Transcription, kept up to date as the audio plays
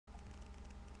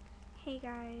Hey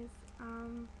guys,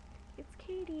 it's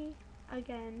Katie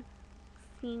again.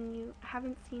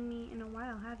 Haven't seen me in a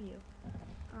while, have you?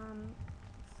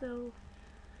 So,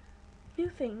 new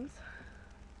things.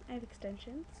 I have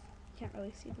extensions. You can't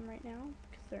really see them right now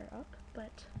because they're up,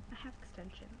 but I have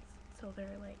extensions. So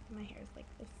they're like, my hair is like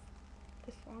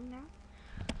this long now.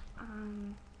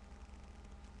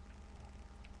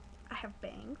 I have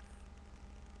bangs.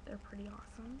 They're pretty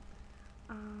awesome.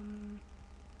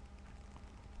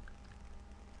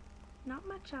 Not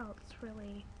much else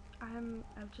really.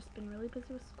 I've just been really busy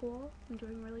with school. I'm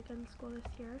doing really good in school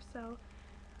this year, so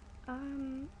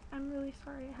I'm really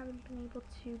sorry I haven't been able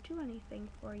to do anything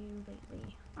for you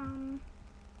lately.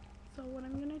 So what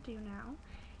I'm gonna do now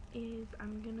is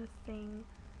I'm gonna sing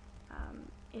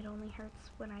It Only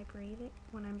Hurts When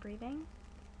I'm Breathing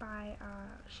by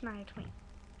Shania Twain.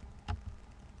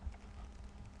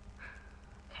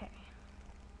 Okay.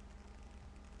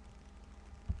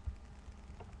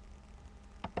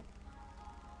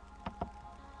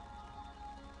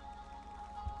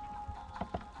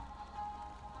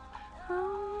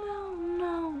 Oh no,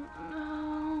 no,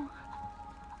 no.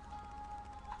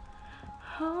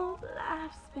 Hope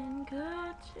life's been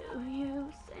good to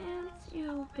you since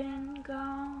you've been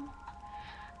gone.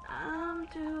 I'm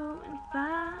doing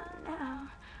fine now,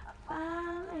 I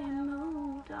finally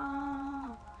moved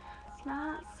on. It's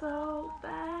not so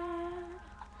bad,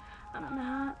 I'm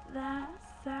not that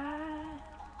sad.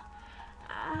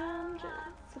 I'm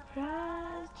just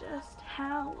surprised just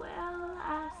how well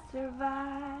I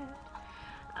survived.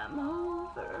 I'm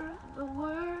over the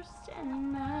worst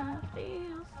and I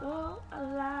feel so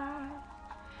alive.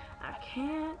 I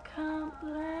can't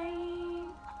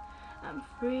complain, I'm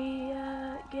free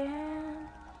again.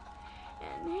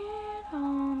 And it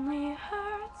only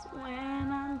hurts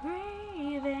when I'm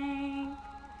breathing.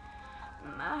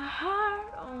 My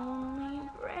heart only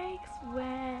breaks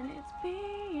when it's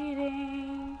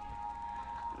beating.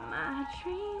 My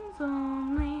dreams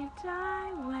only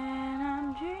die when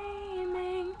I'm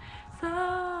dreaming. So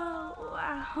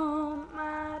I hold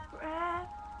my breath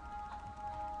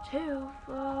to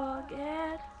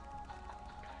forget.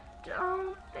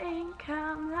 Don't think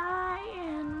I'm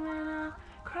lying when I'm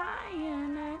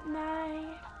crying at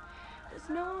night. There's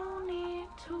no need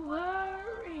to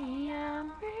worry,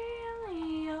 I'm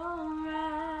really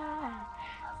alright.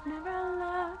 I've never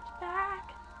looked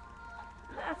back,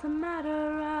 that's a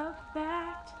matter of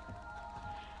fact.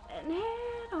 And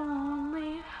it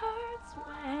only hurts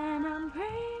when I'm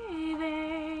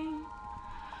breathing.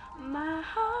 My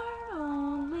heart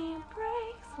only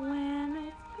breaks when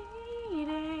it's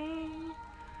beating.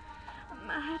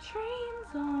 My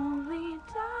dreams only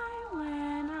die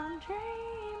when I'm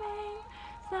dreaming.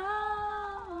 So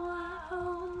I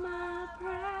hold my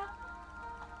breath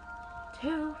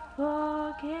to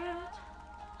forget.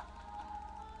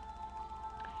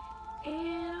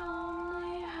 It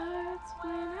only hurts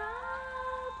when I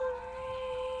breathe.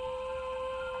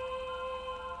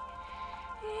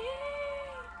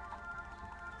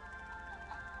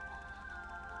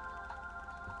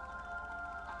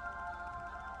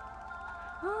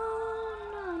 Oh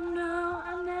no, no, I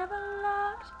never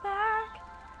looked back.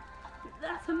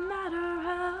 That's a matter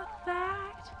of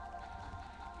fact.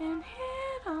 And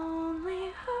it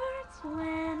only hurts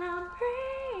when I'm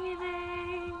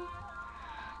breathing.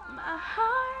 My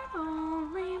heart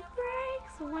only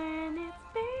breaks when it's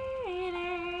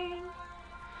beating.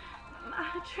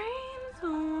 My dreams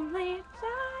only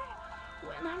die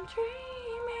when I'm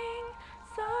dreaming.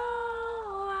 So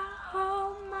I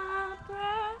hold my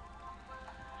breath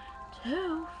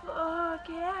to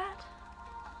forget.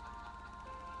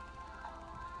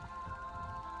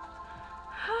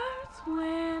 Hurts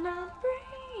when I'm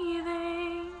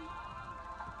breathing.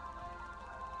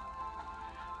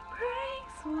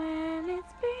 Breaks when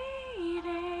it's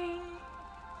beating.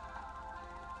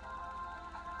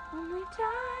 Only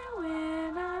die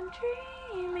when I'm dreaming.